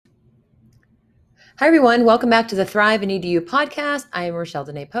Hi, everyone. Welcome back to the ThriveinEDU podcast. I am Rochelle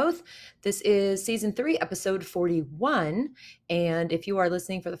Danae Poth. This is season 3, episode 41. And if you are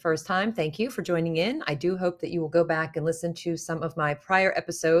listening for the first time, thank you for joining in. I do hope that you will go back and listen to some of my prior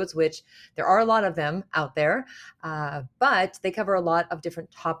episodes, which there are a lot of them out there, but they cover a lot of different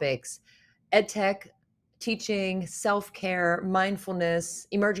topics: EdTech, teaching, self-care, mindfulness,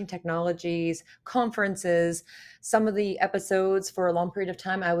 emerging technologies, conferences. Some of the episodes for a long period of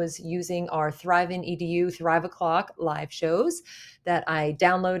time I was using our ThriveinEDU Thrive O'Clock live shows that I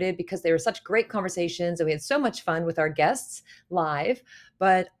downloaded because they were such great conversations and we had so much fun with our guests live.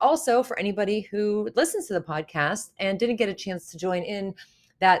 But also for anybody who listens to the podcast and didn't get a chance to join in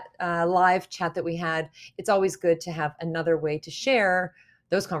that live chat that we had, it's always good to have another way to share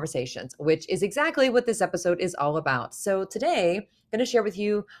those conversations, which is exactly what this episode is all about. So today, I'm going to share with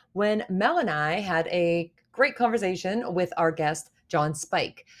you when Mel and I had a great conversation with our guest, Jon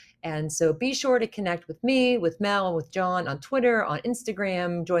Spike. And so be sure to connect with me, with Mel, and with Jon on Twitter, on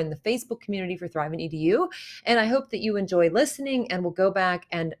Instagram, join the Facebook community for ThriveinEDU. And I hope that you enjoy listening and will go back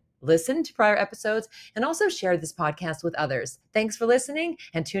and listen to prior episodes and also share this podcast with others. Thanks for listening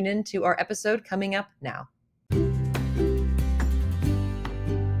and tune in to our episode coming up now.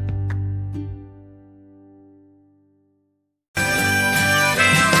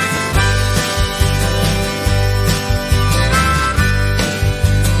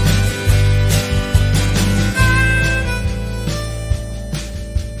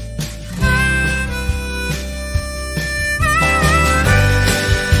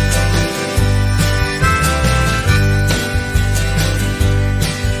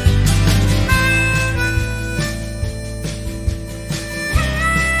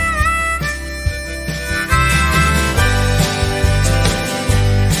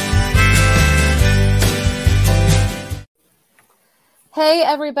 Hey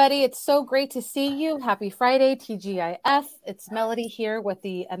everybody, it's so great to see you. Happy Friday, TGIF. It's Melody here with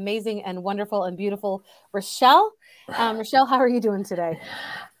the amazing and wonderful and beautiful Rochelle. Rochelle, how are you doing today?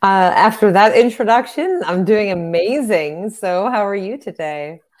 After that introduction, I'm doing amazing. So how are you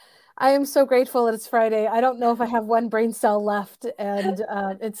today? I am so grateful that it's Friday. I don't know if I have one brain cell left and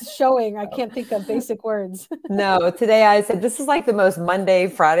it's showing. I can't think of basic words. No, today I said this is like the most Monday,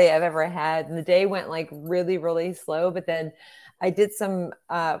 Friday I've ever had. And the day went like really, really slow. But then I did some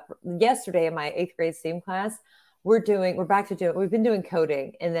yesterday in my 8th grade STEAM class. We've been doing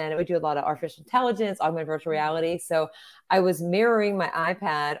coding, and then we do a lot of artificial intelligence, augmented virtual reality. So I was mirroring my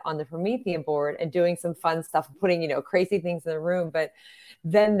iPad on the Promethean board and doing some fun stuff, putting, crazy things in the room. But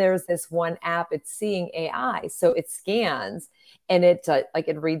then there's this one app, it's seeing AI. So it scans and it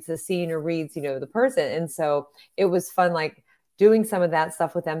reads the scene or reads, the person. And so it was fun, like doing some of that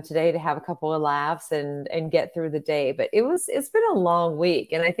stuff with them today to have a couple of laughs and get through the day. But it's been a long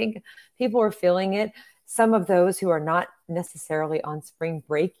week. And I think people are feeling it. Some of those who are not necessarily on spring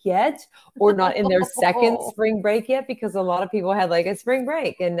break yet, or not in their second spring break yet, because a lot of people had like a spring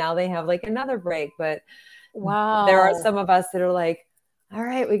break and now they have like another break. But wow, there are some of us that are like, all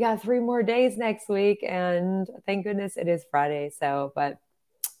right, we got 3 more days next week. And thank goodness it is Friday. So, but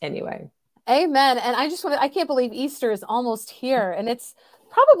anyway. Amen. And I can't believe Easter is almost here. And it's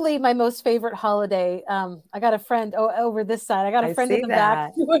probably my most favorite holiday. I got a friend over this side. I got a friend in the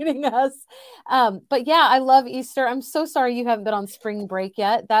back joining us. But yeah, I love Easter. I'm so sorry you haven't been on spring break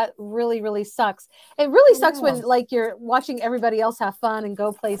yet. That really, really sucks. It really sucks when like you're watching everybody else have fun and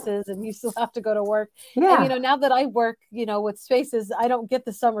go places and you still have to go to work. Yeah. And, now that I work, with Spaces, I don't get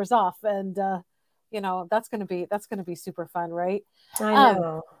the summers off. And, that's going to be super fun, right? I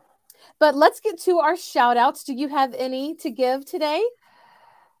know. But let's get to our shout outs. Do you have any to give today?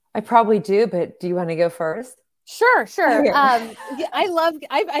 I probably do, but do you want to go first? Sure. I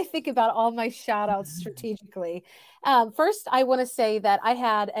think about all my shout outs strategically. First, I want to say that I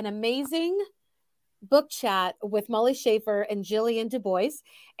had an amazing book chat with Molly Schaefer and Jillian Du Bois.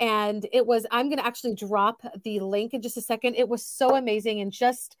 And I'm going to actually drop the link in just a second. It was so amazing and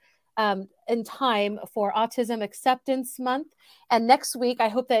just in time for Autism Acceptance Month. And next week, I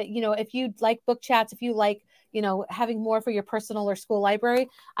hope that, if you like book chats, if you like, having more for your personal or school library,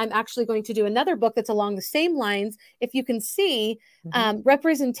 I'm actually going to do another book that's along the same lines. If you can see,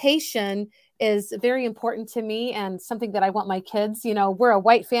 representation is very important to me and something that I want my kids, we're a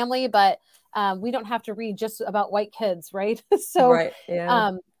white family, but we don't have to read just about white kids, right? So, right,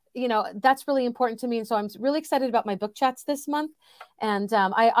 yeah. you know, that's really important to me. And so I'm really excited about my book chats this month. And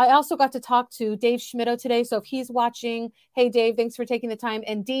I also got to talk to Dave Schmitto today. So if he's watching, hey, Dave, thanks for taking the time.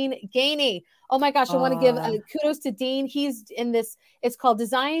 And Dean Gainey. Oh my gosh, I want to give kudos to Dean. He's in this, it's called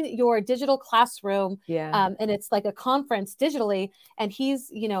Design Your Digital Classroom. Yeah. And it's like a conference digitally. And he's,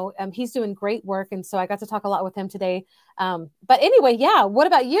 you know, he's doing great work. And so I got to talk a lot with him today. But anyway, yeah. What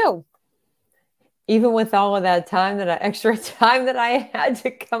about you? Even with all of that time, extra time that I had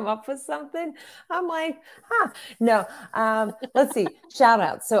to come up with something, I'm like, no. Let's see, shout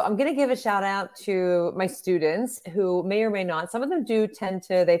out. So I'm going to give a shout out to my students who may or may not, some of them do tend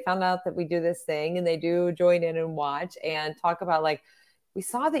to, they found out that we do this thing and they do join in and watch and talk about like, we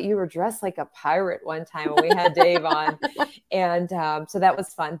saw that you were dressed like a pirate one time when we had Dave on. And so that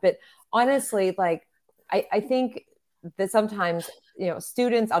was fun. But honestly, like, I think that sometimes, you know,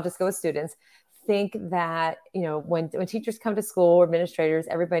 students, I'll just go with students, think that, you know, when teachers come to school or administrators,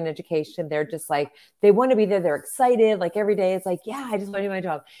 everybody in education, they're just like, they want to be there. They're excited. Like every day it's like, yeah, I just want to do my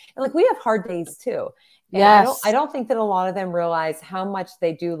job. And like, we have hard days too. And Yes. I don't think that a lot of them realize how much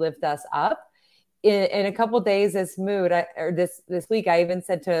they do lift us up. In a couple of days, this week, I even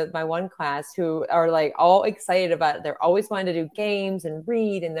said to my one class who are like all excited about it. They're always wanting to do games and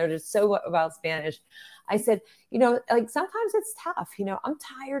read, and they're just so about Spanish. I said, you know, like sometimes it's tough, you know, I'm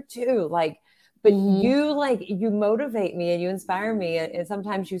tired too. Like, but you motivate me and you inspire me. And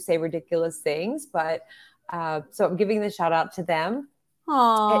sometimes you say ridiculous things, but so I'm giving the shout out to them.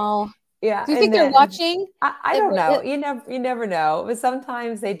 Oh, yeah. Do you think they're watching? I don't know. You never know. But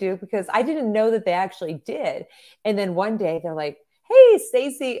sometimes they do, because I didn't know that they actually did. And then one day they're like, hey,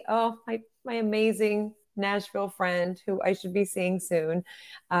 Stacy, oh, my amazing Nashville friend who I should be seeing soon.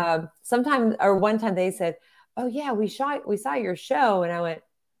 One time they said, oh yeah, we saw your show. And I went,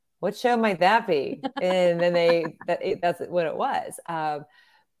 what show might that be? And then that's what it was.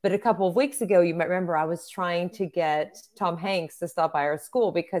 But a couple of weeks ago, you might remember, I was trying to get Tom Hanks to stop by our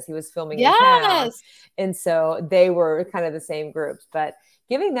school because he was filming in town. And so they were kind of the same groups, but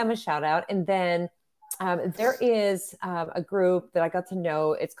giving them a shout out. And then there is a group that I got to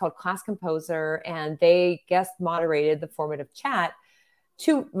know. It's called Class Composer, and they guest moderated the formative chat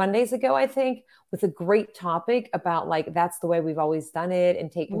 2 Mondays ago, I think, with a great topic about like, that's the way we've always done it,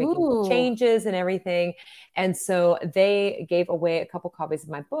 and making changes and everything. And so they gave away a couple copies of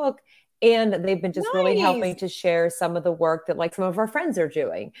my book, and they've been just really helping to share some of the work that like some of our friends are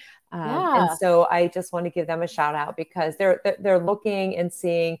doing. And so I just want to give them a shout out, because they're looking and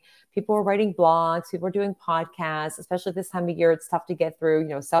seeing people are writing blogs, people are doing podcasts, especially this time of year. It's tough to get through, you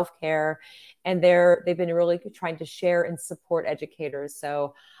know, self-care, and they've been really trying to share and support educators.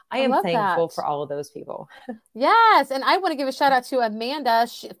 So I am thankful for all of those people. Yes. And I want to give a shout out to Amanda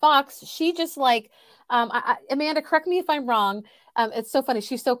Fox. She just like, Amanda, correct me if I'm wrong. It's so funny.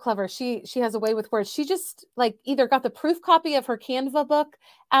 She's so clever. She has a way with words. She just like either got the proof copy of her Canva book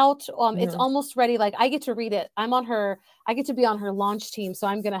out. It's almost ready. Like I get to read it. I get to be on her launch team. So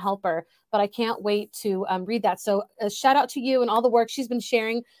I'm going to help her, but I can't wait to read that. So a shout out to you and all the work she's been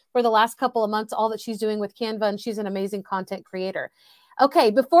sharing for the last couple of months, all that she's doing with Canva. And she's an amazing content creator.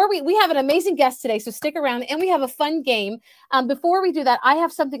 Okay, before we have an amazing guest today, so stick around, and we have a fun game. Before we do that, I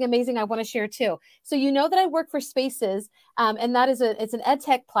have something amazing I want to share too. So you know that I work for Spaces, and that is it's an ed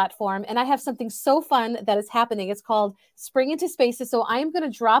tech platform, and I have something so fun that is happening. It's called Spring into Spaces. So I am going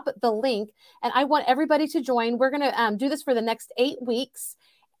to drop the link, and I want everybody to join. We're going to do this for the next 8 weeks.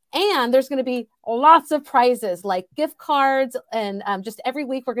 And there's going to be lots of prizes like gift cards. And just every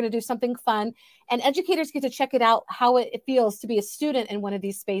week, we're going to do something fun. And educators get to check it out, how it feels to be a student in one of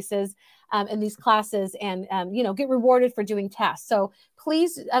these spaces, in these classes, and, get rewarded for doing tasks. So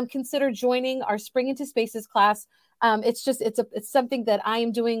please consider joining our Spring into Spaces class. It's something that I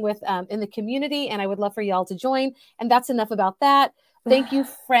am doing with in the community, and I would love for y'all to join. And that's enough about that. Thank you,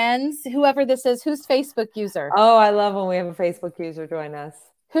 friends. Whoever this is, who's Facebook user? Oh, I love when we have a Facebook user join us.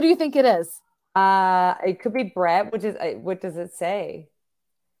 Who do you think it is? It could be Brett, which is, what does it say?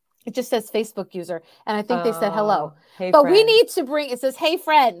 It just says Facebook user. And I think they said hello. Hey, but friends. We need to it says, hey,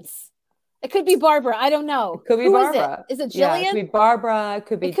 friends. It could be Barbara. I don't know. It could be Barbara. Is it Jillian? Yeah, it could be Barbara. It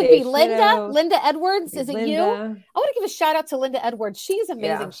could be Linda. Schmitto. Linda Edwards. Is it Linda. you? I want to give a shout out to Linda Edwards. She is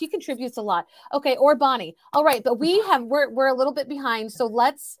amazing. Yeah. She contributes a lot. Okay. Or Bonnie. All right. But we're a little bit behind. So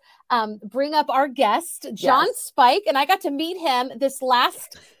let's bring up our guest, Jon Spike. And I got to meet him this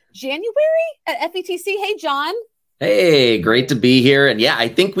last January at FETC. Hey, Jon. Hey, great to be here. And yeah, I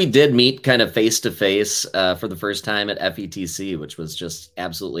think we did meet kind of face to face for the first time at FETC, which was just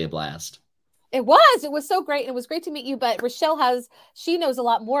absolutely a blast. It was so great. It was great to meet you. But she knows a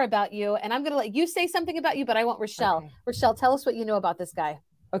lot more about you. And I'm going to let you say something about you, but I want Rochelle. Okay. Rochelle, tell us what you know about this guy.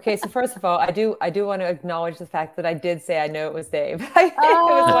 Okay, so first of all, I do want to acknowledge the fact that I did say I know it was Dave. It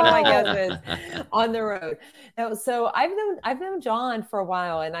was one of my guesses on the road. No, so I've known Jon for a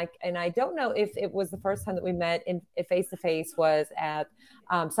while, and I don't know if it was the first time that we met in face to face was at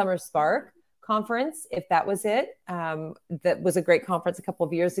Summer Spark conference, if that was it. That was a great conference a couple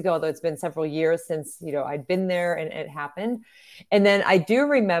of years ago, although it's been several years since I'd been there and it happened. And then I do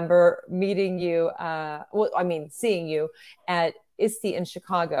remember meeting you. Seeing you at ISTE in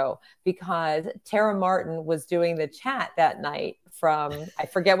Chicago, because Tara Martin was doing the chat that night from, I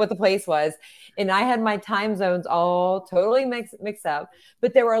forget what the place was. And I had my time zones all totally mixed up,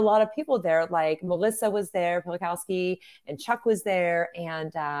 but there were a lot of people there. Like Melissa was there, Pilikowski, and Chuck was there.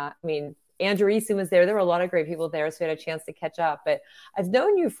 And Andrew Easton was there. There were a lot of great people there. So we had a chance to catch up, but I've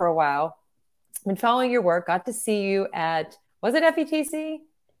known you for a while, been following your work, got to see you at, was it FETC?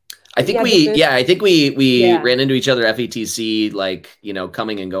 I think we ran into each other at FETC, like,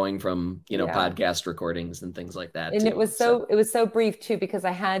 coming and going from, podcast recordings and things like that. And too. it was so brief too, because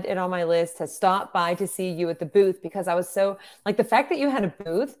I had it on my list to stop by to see you at the booth, because I was so like, the fact that you had a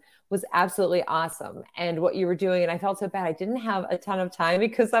booth was absolutely awesome, and what you were doing. And I felt so bad. I didn't have a ton of time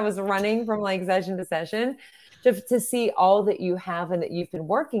because I was running from like session to session to see all that you have and that you've been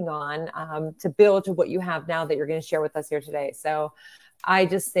working on to build to what you have now that you're going to share with us here today. So I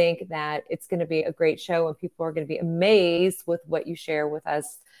just think that it's going to be a great show, and people are going to be amazed with what you share with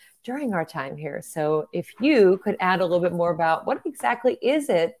us during our time here. So if you could add a little bit more about what exactly is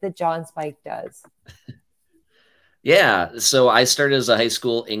it that Jon Spike does? Yeah. So I started as a high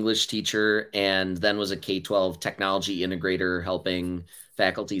school English teacher and then was a K-12 technology integrator, helping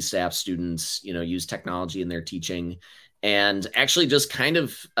faculty, staff, students, use technology in their teaching. And actually just kind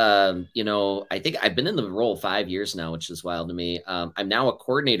of, I think I've been in the role 5 years now, which is wild to me. I'm now a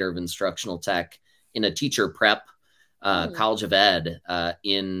coordinator of instructional tech in a teacher prep college of ed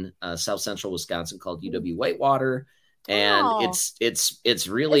in South Central Wisconsin called UW Whitewater. And it's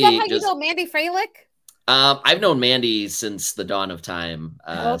really— Is that how you know Mandy Freilich? I've known Mandy since the dawn of time.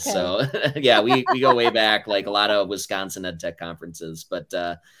 So yeah, we go way back, like a lot of Wisconsin ed tech conferences, but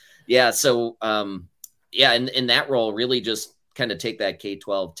in that role, really just kind of take that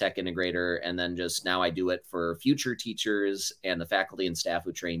K-12 tech integrator, and then just now I do it for future teachers and the faculty and staff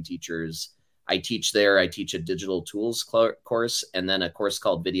who train teachers. I teach there. I teach a digital tools course, and then a course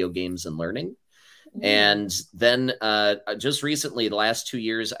called Video Games and Learning. And then just recently, the last 2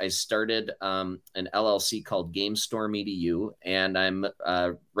 years, I started an LLC called GameStorm.edu, and I'm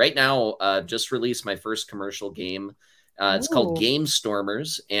right now just released my first commercial game. It's called Game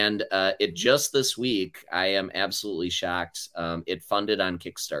Stormers, and it just this week, I am absolutely shocked. It funded on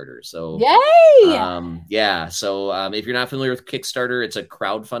Kickstarter. So yay! So if you're not familiar with Kickstarter, it's a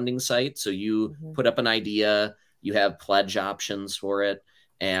crowdfunding site. So you put up an idea, you have pledge options for it.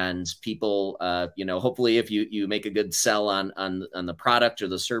 And people, hopefully if you make a good sell on the product or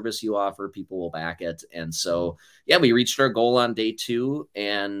the service you offer, people will back it. And so, we reached our goal on day 2,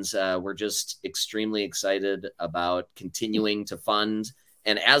 and we're just extremely excited about continuing to fund.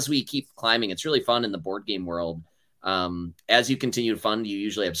 And as we keep climbing, it's really fun in the board game world. As you continue to fund, you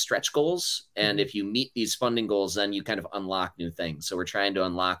usually have stretch goals. And if you meet these funding goals, then you kind of unlock new things. So we're trying to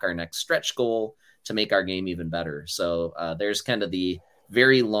unlock our next stretch goal to make our game even better. So there's kind of the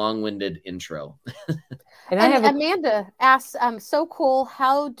very long-winded intro. And Amanda asks, so cool.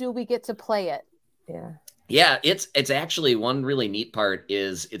 How do we get to play it? Yeah, it's actually one really neat part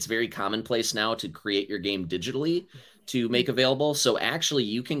is it's very commonplace now to create your game digitally to make available. So actually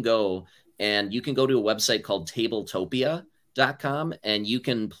you can go to a website called tabletopia.com and you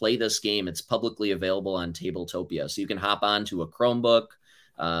can play this game. It's publicly available on Tabletopia. So you can hop onto a Chromebook,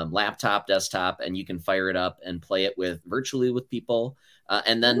 laptop, desktop, and you can fire it up and play it virtually with people.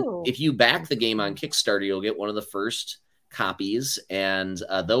 And then if you back the game on Kickstarter, you'll get one of the first copies. And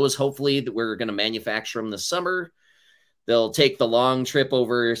those, hopefully, we're going to manufacture them this summer. They'll take the long trip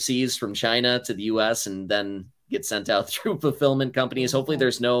overseas from China to the US and then get sent out through fulfillment companies. Hopefully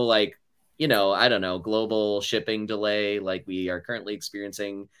there's no global shipping delay like we are currently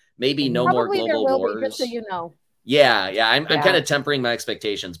experiencing. Maybe no more global wars. Just so you know. I'm kind of tempering my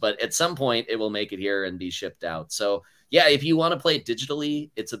expectations, but at some point it will make it here and be shipped out. So if you want to play it digitally,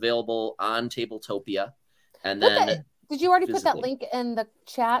 it's available on Tabletopia. And then did you already put that link in the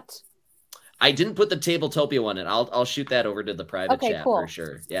chat? I didn't put the Tabletopia one in. I'll shoot that over to the private chat for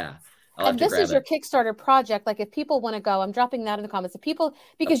sure. Yeah. And this is your Kickstarter project. Like if people want to go, I'm dropping that in the comments. If people,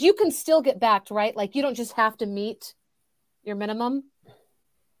 because you can still get backed, right? Like you don't just have to meet your minimum.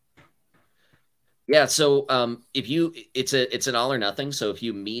 Yeah. So it's an all or nothing. So if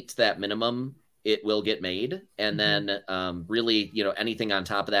you meet that minimum, it will get made. And then really, anything on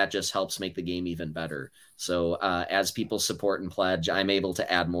top of that just helps make the game even better. So as people support and pledge, I'm able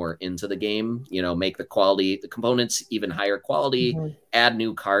to add more into the game, make the components even higher quality, add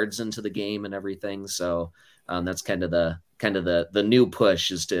new cards into the game and everything. So that's kind of the new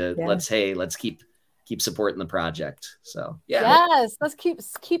push is to let's keep supporting the project. So yes, let's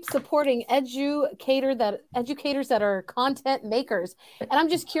keep supporting educators that are content makers. And I'm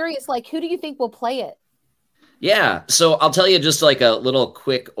just curious, like, who do you think will play it? Yeah, so I'll tell you just like a little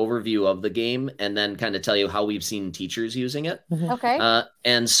quick overview of the game and then kind of tell you how we've seen teachers using it. Okay.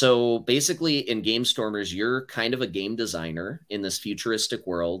 And so basically in Game Stormers, you're kind of a game designer in this futuristic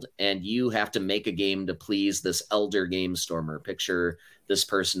world, and you have to make a game to please this elder game stormer. Picture this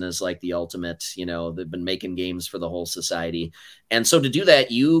person is like the ultimate, they've been making games for the whole society. And so to do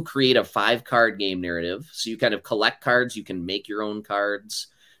that, you create a 5-card game narrative. So you kind of collect cards, you can make your own cards.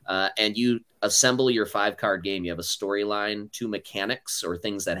 And you assemble your 5-card game. You have a storyline, 2 mechanics or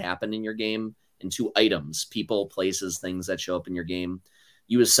things that happen in your game, and 2 items, people, places, things that show up in your game.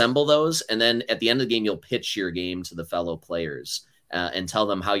 You assemble those, and then at the end of the game, you'll pitch your game to the fellow players and tell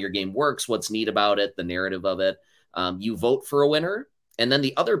them how your game works, what's neat about it, the narrative of it. You vote for a winner. And then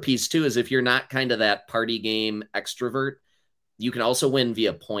the other piece, too, is if you're not kind of that party game extrovert, you can also win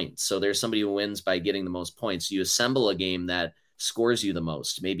via points. So there's somebody who wins by getting the most points. You assemble a game that scores you the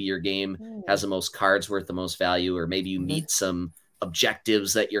most. Maybe your game has the most cards worth the most value, or maybe you meet some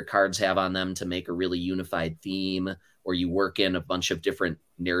objectives that your cards have on them to make a really unified theme, or you work in a bunch of different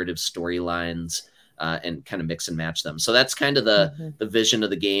narrative storylines and kind of mix and match them. So that's kind of the vision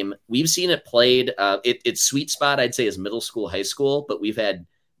of the game. We've seen it played. Its sweet spot, I'd say, is middle school, high school, but we've had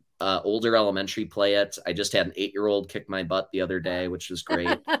older elementary play it. I just had an 8-year-old kick my butt the other day, which was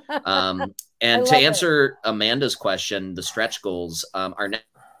great. And to answer Amanda's question, the stretch goals, our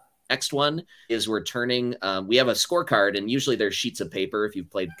next one is we're turning, we have a scorecard, and usually there's sheets of paper. If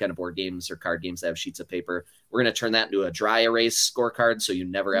you've played kind of board games or card games that have sheets of paper, we're going to turn that into a dry erase scorecard, so you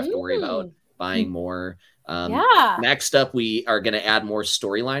never have to worry about buying more. Next up, we are going to add more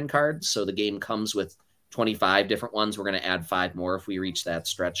storyline cards. So the game comes with 25 different ones. We're going to add 5 more if we reach that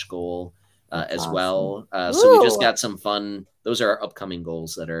stretch goal as well. So we just got some fun. Those are our upcoming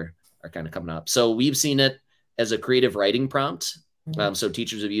goals that are kind of coming up. So we've seen it as a creative writing prompt. So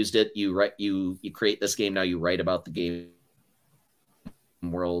teachers have used it. You create this game. Now you write about the game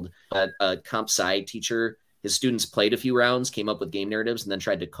world. A comp sci teacher, his students played a few rounds, came up with game narratives, and then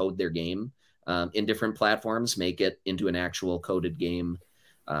tried to code their game in different platforms, make it into an actual coded game.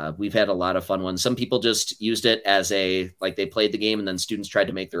 We've had a lot of fun ones. Some people just used it as they played the game, and then students tried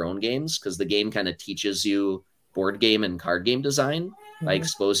to make their own games, because the game kind of teaches you board game and card game design by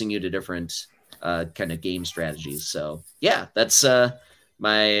exposing you to different kind of game strategies. So yeah, that's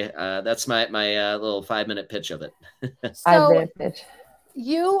my little 5-minute pitch of it. So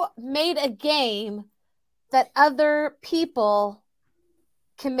you made a game that other people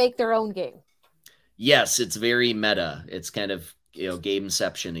can make their own game. Yes, it's very meta. It's kind of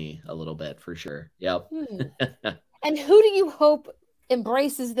gameception-y a little bit, for sure. Yep. And who do you hope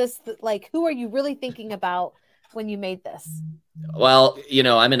embraces this? Like, who are you really thinking about when you made this? Well,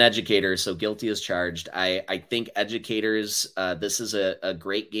 I'm an educator, so guilty as charged. I think educators, this is a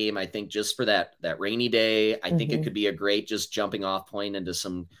great game. I think just for that rainy day, I think it could be a great just jumping off point into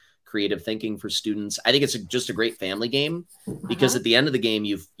some creative thinking for students. I think it's just a great family game, because at the end of the game,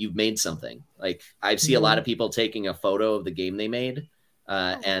 you've made something. Like, I see a lot of people taking a photo of the game they made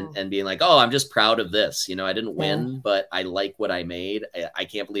and being like, oh, I'm just proud of this. I didn't win, but I like what I made. I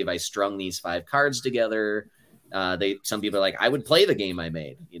can't believe I strung these 5 cards together. Some people are like, I would play the game I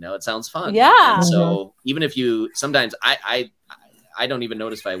made. It sounds fun. Yeah. And so even if sometimes I don't even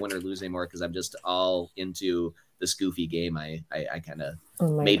notice if I win or lose anymore, because I'm just all into this goofy game I kind of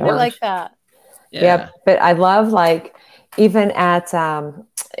made work. I like that. Yeah. But I love, like, even at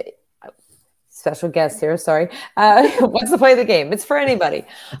special guest here, sorry. What's the play of the game? It's for anybody.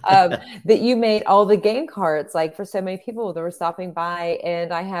 That you made all the game cards, like, for so many people that were stopping by,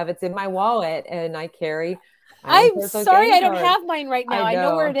 and it's in my wallet, and I carry. I'm sorry, I don't have mine right now. I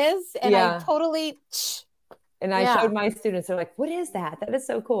know where it is, and I totally. And I showed my students. They're like, "What is that? That is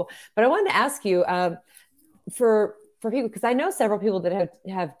so cool." But I wanted to ask you, for people, because I know several people that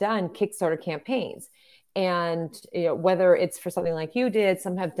have done Kickstarter campaigns, and whether it's for something like you did,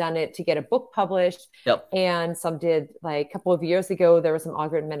 some have done it to get a book published, and some did, like, a couple of years ago, there were some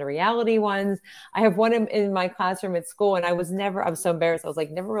augmented reality ones. I have one in my classroom at school, and I was so embarrassed. I was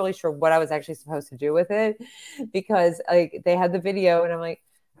like, never really sure what I was actually supposed to do with it, because, like, they had the video, and I'm like,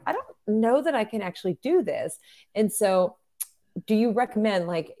 I don't know that I can actually do this. And so do you recommend,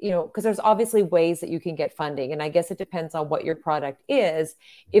 like, because there's obviously ways that you can get funding, and I guess it depends on what your product is.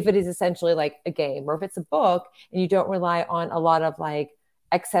 If it is essentially like a game, or if it's a book and you don't rely on a lot of like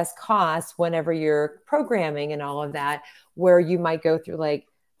excess costs whenever you're programming and all of that, where you might go through like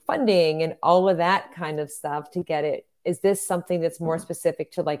funding and all of that kind of stuff to get it. Is this something that's more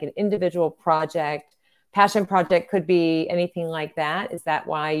specific to like an individual project? Passion project could be anything like that. Is that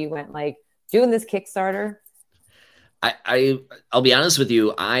why you went like doing this Kickstarter? I'll be honest with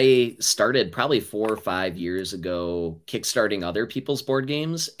you. I started probably 4 or 5 years ago kickstarting other people's board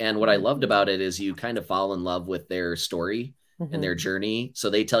games. And what I loved about it is you kind of fall in love with their story and their journey. So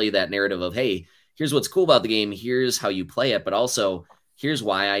they tell you that narrative of, hey, here's what's cool about the game. Here's how you play it, but also here's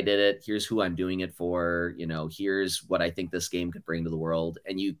why I did it. Here's who I'm doing it for. Here's what I think this game could bring to the world.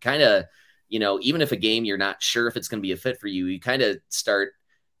 And you kind of, even if a game, you're not sure if it's going to be a fit for you, you kind of start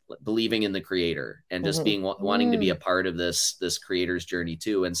believing in the creator and just being wanting to be a part of this creator's journey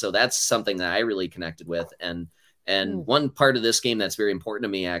too. And so that's something that I really connected with. And one part of this game that's very important to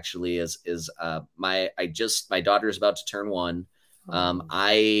me actually is my daughter's about to turn 1.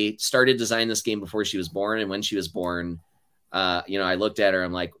 I started designing this game before she was born. And when she was born, I looked at her,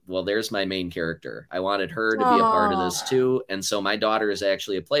 I'm like, well, there's my main character. I wanted her to be a part of this too. And so my daughter is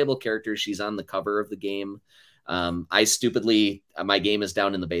actually a playable character. She's on the cover of the game. I stupidly, my game is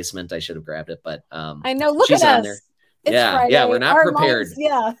down in the basement. I should have grabbed it, but I know. Look she's at on us. there. It's Yeah, Friday. yeah, we're not Our prepared. minds,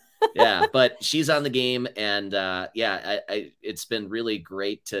 yeah. Yeah, but she's on the game, and it's been really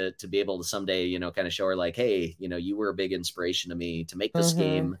great to be able to someday, kind of show her like, hey, you were a big inspiration to me to make this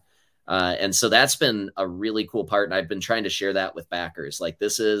game. And so that's been a really cool part. And I've been trying to share that with backers. Like,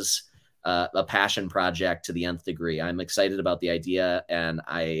 this is a passion project to the nth degree. I'm excited about the idea, and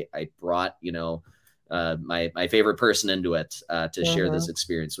I brought, my favorite person into it to share this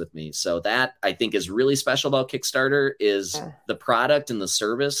experience with me. So that I think is really special about Kickstarter is the product and the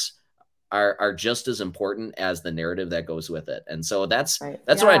service are just as important as the narrative that goes with it. And so that's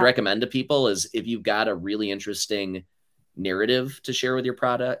what I'd recommend to people is if you've got a really interesting narrative to share with your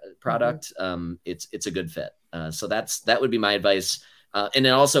product, it's a good fit. So that would be my advice. And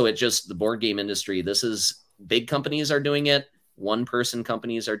then also the board game industry, this is big companies are doing it. One-person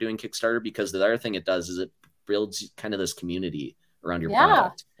companies are doing Kickstarter because the other thing it does is it builds kind of this community around your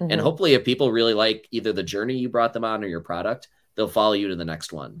product. And hopefully if people really like either the journey you brought them on or your product, they'll follow you to the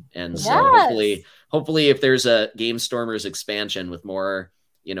next one. And so hopefully if there's a Game Stormers expansion with more,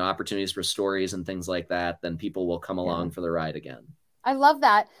 opportunities for stories and things like that, then people will come along for the ride again. I love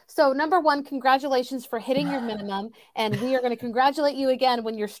that. So number 1, congratulations for hitting your minimum. And we are going to congratulate you again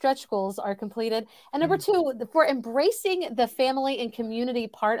when your stretch goals are completed. And number 2, for embracing the family and community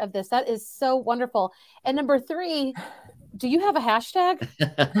part of this. That is so wonderful. And number 3, do you have a hashtag?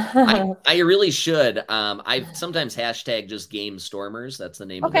 I really should. I sometimes hashtag just Game Stormers. That's the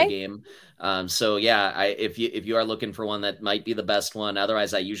name of the game. So yeah, if you are looking for one that might be the best one,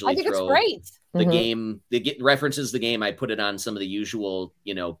 otherwise I usually think throw it's great. The game, references the game. I put it on some of the usual,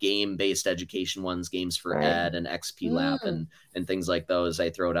 game-based education ones, Games for Ed and XP Lab and things like those.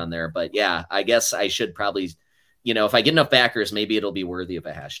 I throw it on there. But yeah, I guess I should probably, if I get enough backers, maybe it'll be worthy of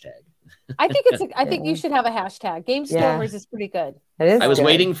a hashtag. I think you should have a hashtag. Game Stormers is pretty good. It is. I was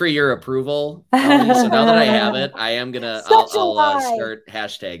waiting for your approval, Ellie, so now that I have it, I am gonna. I'll start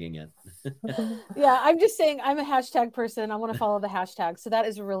hashtagging it. Yeah, I'm just saying I'm a hashtag person. I want to follow the hashtag, so that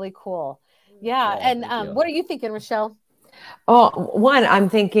is really cool. Yeah, and what are you thinking, Rochelle? Oh, one, I'm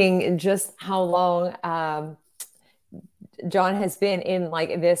thinking just how long Jon has been in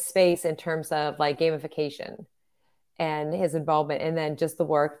like this space in terms of like gamification and his involvement, and then just the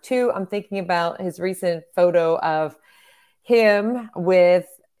work. 2, I'm thinking about his recent photo of him with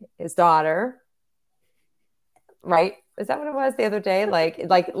his daughter. Right? Is that what it was the other day?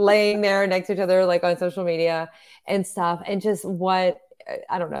 Like laying there next to each other, like on social media and stuff. And just what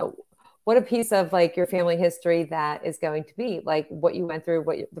a piece of like your family history that is going to be, like what you went through,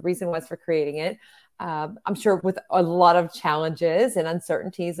 what the reason was for creating it. I'm sure with a lot of challenges and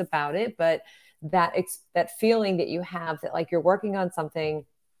uncertainties about it, but that feeling that you have that like you're working on something,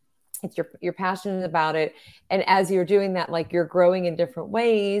 you're passionate about it. And as you're doing that, like you're growing in different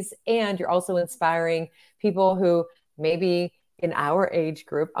ways, and you're also inspiring people who maybe in our age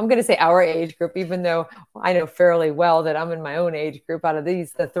group, I'm going to say our age group, even though I know fairly well that I'm in my own age group out of the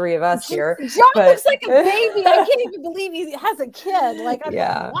 3 of us here. Jon looks like a baby. I can't even believe he has a kid. Like,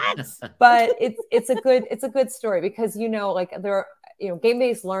 what? But it's a good story because, like there are,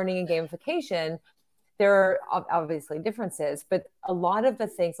 game-based learning and gamification, there are obviously differences, but a lot of the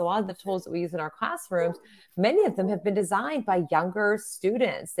things, a lot of the tools that we use in our classrooms, many of them have been designed by younger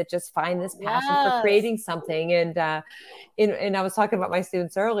students that just find this passion for creating something. And I was talking about my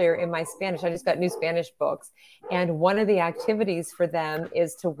students earlier in my Spanish. I just got new Spanish books. And one of the activities for them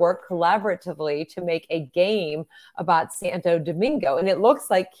is to work collaboratively to make a game about Santo Domingo. And it looks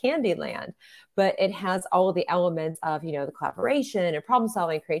like Candyland, but it has all of the elements of, you know, the collaboration and problem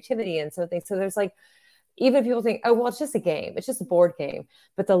solving, creativity, and so things. So there's like, even if people think, oh, well, it's just a game, it's just a board game,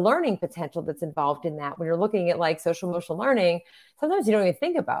 but the learning potential that's involved in that, when you're looking at like social emotional learning, sometimes you don't even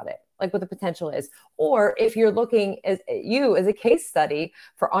think about it, like what the potential is. Or if you're looking at you as a case study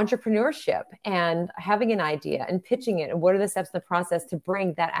for entrepreneurship and having an idea and pitching it, and what are the steps in the process to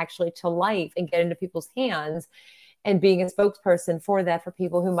bring that actually to life and get into people's hands, and being a spokesperson for that, for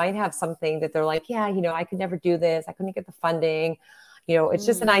people who might have something that they're like, yeah, you know, I could never do this, I couldn't get the funding, you know, it's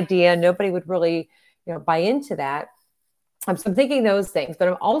just an idea, nobody would really, you know, buy into that. So I'm thinking those things, but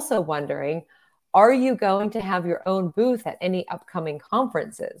I'm also wondering, are you going to have your own booth at any upcoming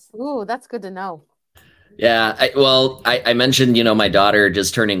conferences? Ooh, that's good to know. Yeah. I mentioned, you know, my daughter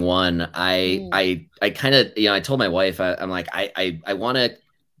just turning 1. I kind of, you know, I told my wife, I'm like, I want to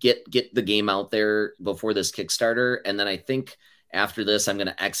get the game out there before this Kickstarter. And then I think after this, I'm going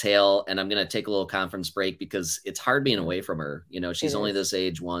to exhale and I'm going to take a little conference break, because it's hard being away from her. You know, she's only this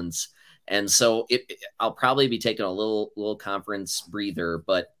age once. And so I'll probably be taking a little conference breather,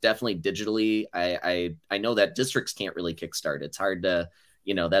 but definitely digitally. I know that districts can't really kickstart. It's hard to,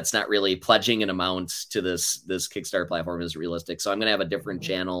 you know, that's not really pledging an amount to this Kickstarter platform is realistic. So I'm going to have a different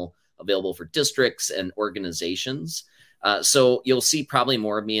channel available for districts and organizations. So you'll see probably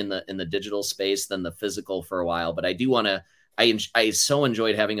more of me in the digital space than the physical for a while. But I do want to. I so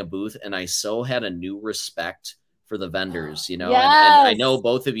enjoyed having a booth, and I so had a new respect for the vendors, you know, and I know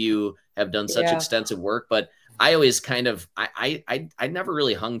both of you have done such extensive work, but I always kind of, I never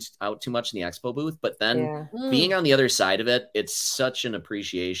really hung out too much in the expo booth, but then being on the other side of it, it's such an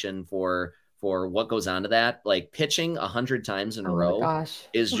appreciation for what goes on to that. Like pitching 100 times in a row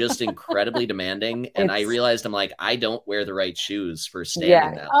is just incredibly demanding. And I realized, I'm like, I don't wear the right shoes for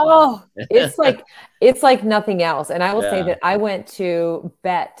standing that long. It's like nothing else. And I will say that I went to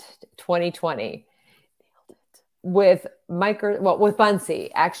BET 2020 with Bunsey,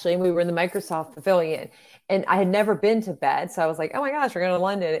 actually, and we were in the Microsoft Pavilion, and I had never been to BET, so I was like, oh my gosh, we're going to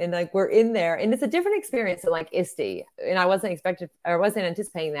London, and like we're in there, and it's a different experience than like ISTE, and I wasn't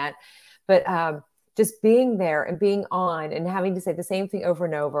anticipating that, but just being there and being on and having to say the same thing over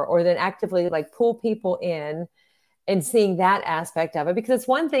and over, or then actively like pull people in and seeing that aspect of it, because it's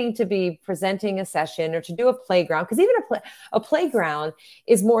one thing to be presenting a session or to do a playground, because even a playground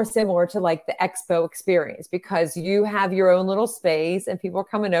is more similar to like the expo experience, because you have your own little space and people are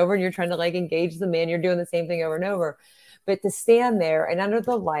coming over and you're trying to like engage them in, you're doing the same thing over and over. But to stand there and under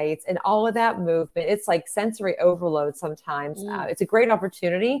the lights and all of that movement, it's like sensory overload sometimes. It's a great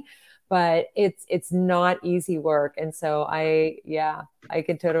opportunity, but it's not easy work. And so I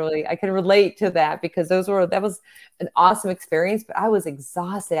can relate to that, because that was an awesome experience, but I was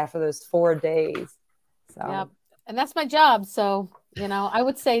exhausted after those 4 days. So, yeah. And that's my job. So, you know, I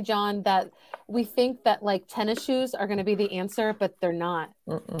would say, Jon, that we think that like tennis shoes are going to be the answer, but they're not.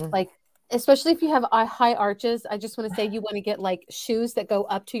 Like, especially if you have high arches, I just want to say you want to get like shoes that go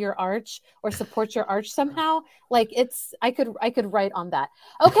up to your arch or support your arch somehow. Like I could write on that.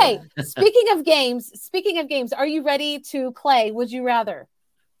 Okay. Speaking of games, are you ready to play Would You Rather?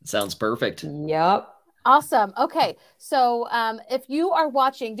 Sounds perfect. Yep. Awesome. Okay. So if you are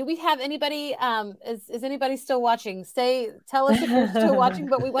watching, do we have anybody, is anybody still watching? Tell us if you're still watching,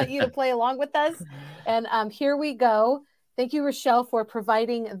 but we want you to play along with us. And here we go. Thank you, Rochelle, for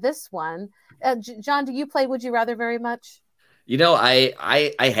providing this one. Jon, do you play Would You Rather very much? You know, I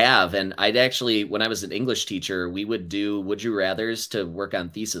have, and I'd actually, when I was an English teacher, we would do Would You Rathers to work on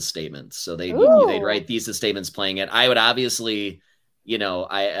thesis statements. So they'd write thesis statements playing it. I would obviously, you know,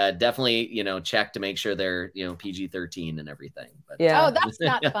 I definitely, you know, check to make sure they're, you know, PG-13 and everything. But oh, that's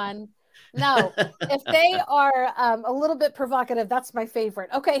not fun. No, if they are a little bit provocative, that's my favorite.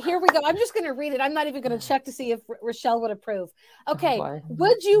 Okay, here we go. I'm just going to read it. I'm not even going to check to see if Rochelle would approve. Okay,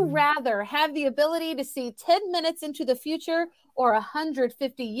 would you rather have the ability to see 10 minutes into the future or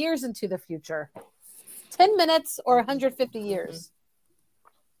 150 years into the future? 10 minutes or 150 years?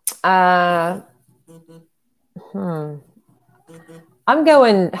 I'm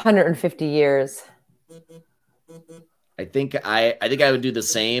going 150 years. I think I would do the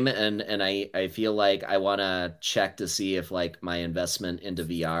same, and I feel like I want to check to see if like my investment into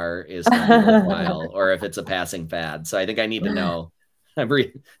VR is worthwhile or if it's a passing fad. So I think I need to know. I'm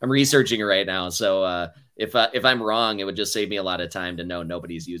researching it right now. So if I'm wrong, it would just save me a lot of time to know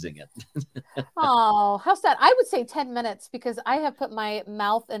nobody's using it. Oh, how sad. I would say 10 minutes because I have put my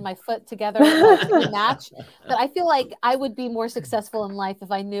mouth and my foot together to match. But I feel like I would be more successful in life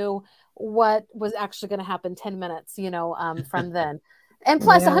if I knew what was actually going to happen 10 minutes, from then. And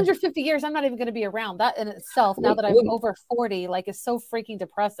plus 150 years, I'm not even going to be around. That in itself, now that I'm over 40, like is so freaking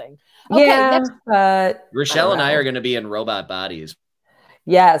depressing. Okay, yeah, Rochelle and I are going to be in robot bodies.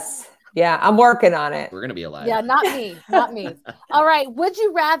 Yes. Yeah, I'm working on it. We're going to be alive. Yeah, not me. Not me. All right. Would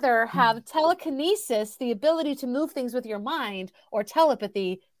you rather have telekinesis, the ability to move things with your mind, or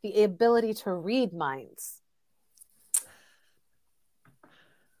telepathy, the ability to read minds?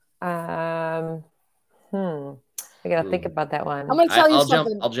 I gotta think about that one. I'm gonna tell you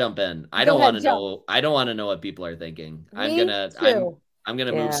something. I'll jump in. I don't want to know. I don't want to know what people are thinking. I'm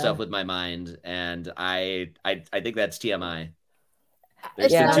gonna move stuff with my mind, and I think that's TMI.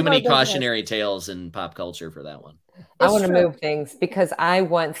 There's too many cautionary tales in pop culture for that one. I want to move things because I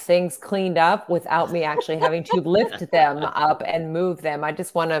want things cleaned up without me actually having to lift them up and move them. I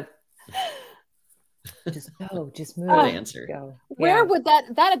just want to just move. Good answer. Go. Where would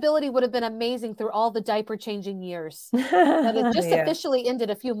that ability would have been amazing through all the diaper changing years that it just officially ended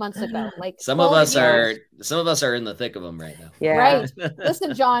a few months ago. Like some of us are in the thick of them right now. Yeah. Right.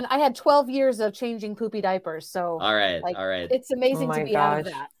 Listen, John, I had 12 years of changing poopy diapers. So all right. It's amazing to be out of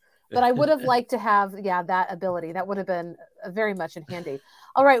that. But I would have liked to have that ability. That would have been very much in handy.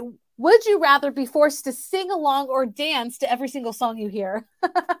 All right. Would you rather be forced to sing along or dance to every single song you hear?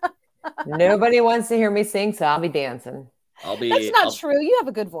 Nobody wants to hear me sing, so I'll be dancing. That's not true. You have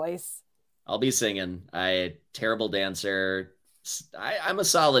a good voice. I'll be singing. Terrible dancer. I'm a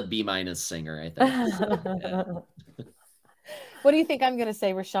solid B- singer, I think. So, yeah. What do you think I'm going to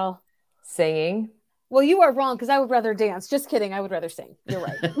say, Rochelle? Singing. Well, you are wrong because I would rather dance. Just kidding. I would rather sing. You're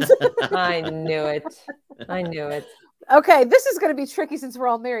right. I knew it. Okay, this is going to be tricky since we're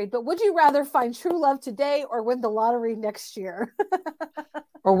all married, but would you rather find true love today or win the lottery next year?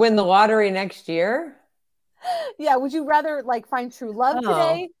 Or win the lottery next year? Yeah, would you rather find true love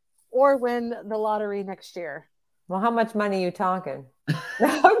today or win the lottery next year? Well, how much money are you talking?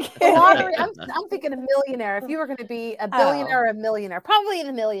 Okay. The lottery, I'm thinking a millionaire. If you were going to be a billionaire or a millionaire, probably in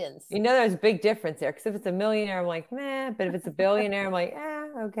the millions. There's a big difference there. Because if it's a millionaire, I'm like, meh. But if it's a billionaire, I'm like,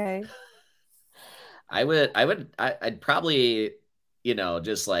 okay. I'd probably,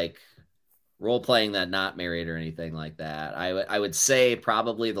 just role playing that not married or anything like that. I would say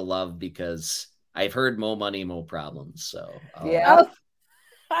probably the love because I've heard more money, more problems. So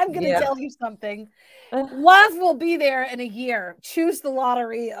I'm going to tell you something. Love will be there in a year. Choose the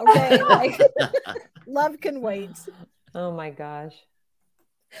lottery. Okay. Love can wait. Oh my gosh.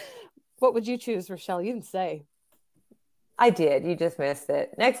 What would you choose, Rochelle? You didn't say. I did. You just missed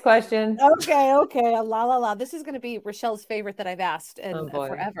it. Next question. Okay. La. This is going to be Rochelle's favorite that I've asked in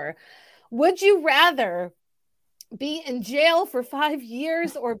forever. Would you rather be in jail for 5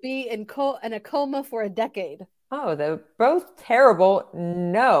 years or be in a coma for a decade? Oh, they're both terrible.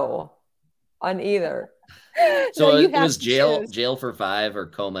 No, on either. So it was jail for 5 or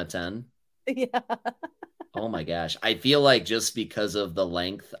coma 10. Yeah. Oh my gosh. I feel like just because of the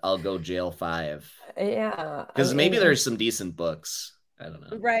length, I'll go jail 5. Yeah. Because maybe there's some decent books. I don't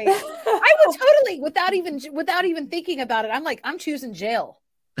know. Right. I would totally, without even thinking about it, I'm choosing jail.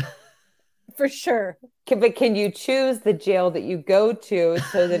 For sure. But can you choose the jail that you go to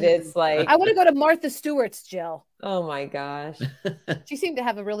so that it's like... I want to go to Martha Stewart's jail. Oh my gosh. She seemed to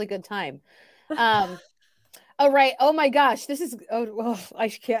have a really good time. All right. Oh my gosh. This is... I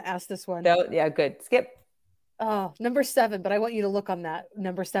can't ask this one. No, yeah, good. Skip. Oh, number 7, but I want you to look on that.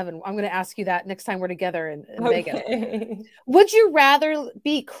 Number 7. I'm going to ask you that next time we're together in Vegas. Would you rather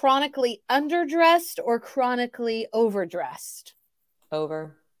be chronically underdressed or chronically overdressed?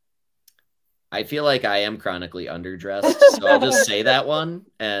 Over. I feel like I am chronically underdressed, so I'll just say that one,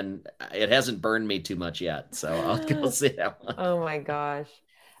 and it hasn't burned me too much yet, so I'll go say that one. Oh my gosh.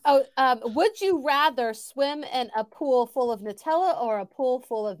 Oh, would you rather swim in a pool full of Nutella or a pool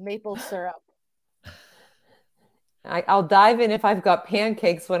full of maple syrup? I'll dive in if I've got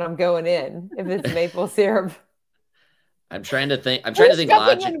pancakes when I'm going in, if it's maple syrup. I'm trying to think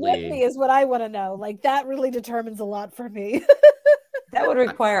logically. With me is what I want to know. That really determines a lot for me. That would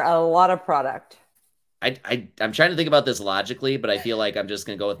require a lot of product. I'm trying to think about this logically, but I feel like I'm just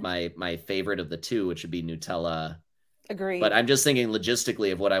going to go with my favorite of the two, which would be Nutella. Agreed. But I'm just thinking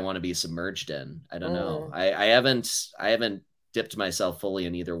logistically of what I want to be submerged in. I don't know. I haven't dipped myself fully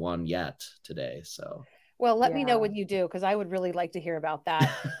in either one yet today. So. Well, let me know Yeah. when you do, because I would really like to hear about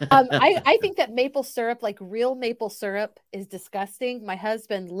that. I think that maple syrup, like real maple syrup, is disgusting. My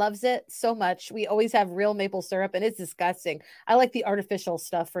husband loves it so much. We always have real maple syrup, and it's disgusting. I like the artificial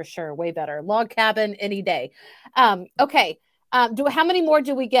stuff for sure, way better. Log cabin any day. Okay. How many more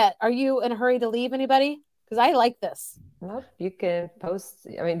do we get? Are you in a hurry to leave, anybody? Because I like this. Nope, you can post.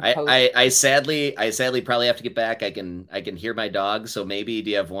 I mean, I sadly probably have to get back. I can hear my dog. So maybe, do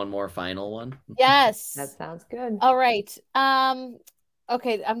you have one more final one? Yes. That sounds good. All right.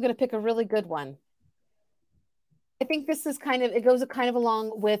 Okay, I'm gonna pick a really good one. I think this is it goes kind of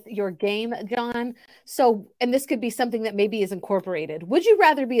along with your game, Jon. So, and this could be something that maybe is incorporated. Would you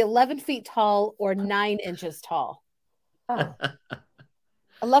rather be 11 feet tall or 9 inches tall? Oh.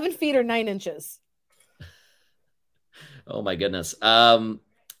 11 feet or 9 inches? Oh my goodness.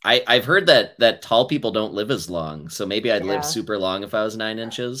 I've heard that tall people don't live as long, so maybe I'd live super long if I was 9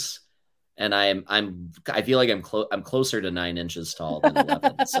 inches. And I feel like I'm closer to 9 inches tall than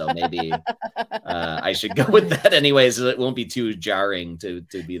 11. So maybe I should go with that anyways. So it won't be too jarring to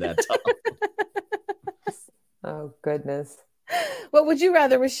be that tall. Oh goodness. What would you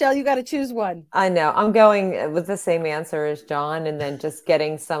rather, Rochelle? You got to choose one. I know. I'm going with the same answer as Jon, and then just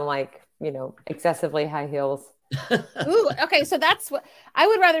getting some excessively high heels. Ooh, okay, so that's what I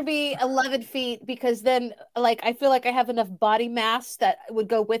would rather be 11 feet, because then I feel like I have enough body mass that would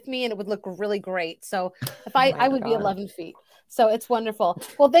go with me and it would look really great. So if I would be 11 feet. So it's wonderful.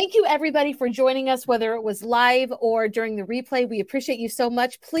 Well, thank you everybody for joining us, whether it was live or during the replay. We appreciate you so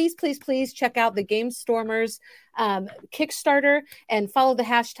much. Please, please, please check out the Game Stormers Kickstarter and follow the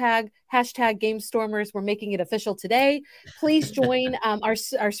hashtag Game Stormers. We're making it official today. Please join our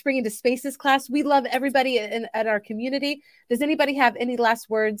Spring into Spaces class. We love everybody at our community. Does anybody have any last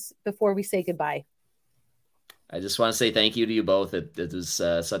words before we say goodbye? I just want to say thank you to you both. It was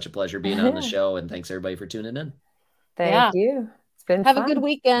such a pleasure being on the show, and thanks everybody for tuning in. Thank you. It's been Have fun. a good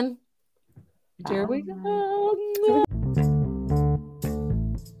weekend. Here we go.